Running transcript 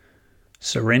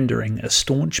Surrendering a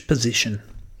staunch position.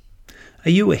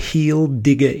 Are you a heel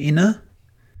digger inner?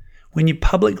 When you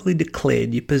publicly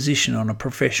declared your position on a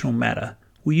professional matter,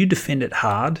 will you defend it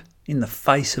hard in the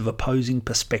face of opposing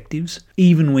perspectives,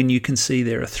 even when you can see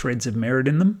there are threads of merit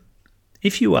in them?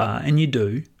 If you are, and you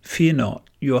do, fear not,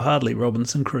 you are hardly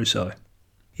Robinson Crusoe.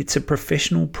 It's a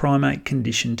professional primate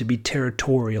condition to be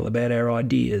territorial about our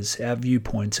ideas, our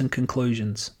viewpoints and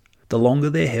conclusions. The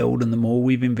longer they're held and the more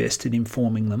we've invested in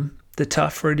forming them, the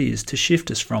tougher it is to shift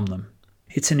us from them.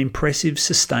 It's an impressive,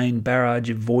 sustained barrage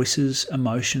of voices,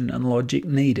 emotion and logic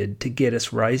needed to get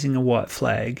us raising a white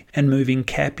flag and moving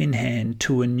cap in hand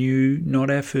to a new, not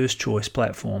our first choice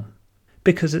platform.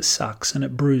 Because it sucks and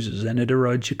it bruises and it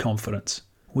erodes your confidence.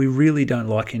 We really don't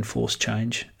like enforced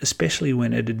change, especially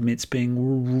when it admits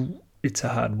it's a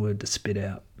hard word to spit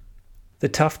out. The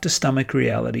tough-to-stomach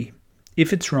reality.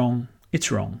 If it's wrong,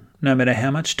 it's wrong, no matter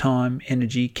how much time,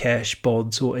 energy, cash,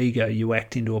 bods or ego you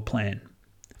act into a plan.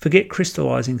 Forget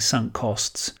crystallising sunk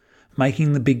costs.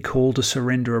 Making the big call to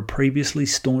surrender a previously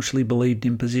staunchly believed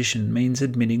in position means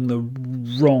admitting the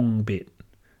wrong bit.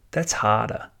 That's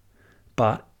harder,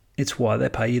 but it's why they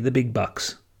pay you the big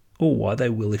bucks, or why they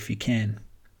will if you can.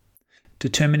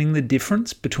 Determining the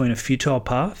difference between a futile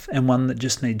path and one that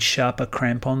just needs sharper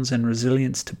crampons and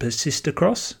resilience to persist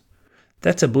across?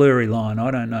 That's a blurry line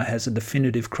I don't know has a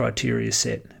definitive criteria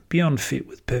set, beyond fit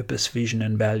with purpose, vision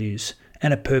and values,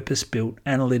 and a purpose-built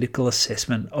analytical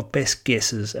assessment of best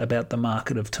guesses about the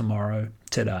market of tomorrow,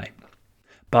 today.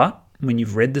 But when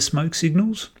you've read the smoke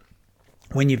signals,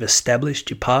 when you've established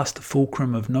you're past the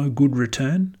fulcrum of no good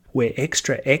return, where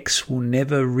extra X will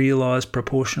never realise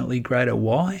proportionately greater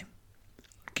Y,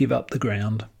 give up the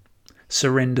ground.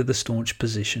 Surrender the staunch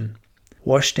position.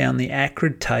 Wash down the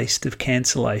acrid taste of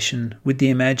cancellation with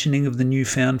the imagining of the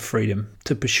newfound freedom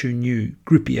to pursue new,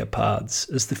 grippier paths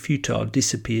as the futile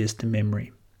disappears to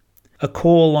memory. A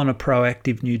call on a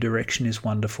proactive new direction is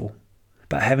wonderful,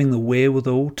 but having the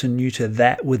wherewithal to neuter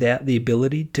that without the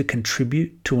ability to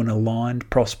contribute to an aligned,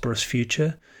 prosperous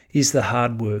future is the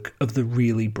hard work of the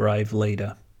really brave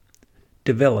leader.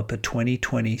 Develop a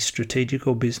 2020 strategic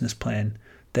or business plan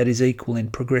that is equal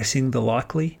in progressing the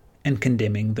likely and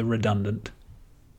condemning the redundant.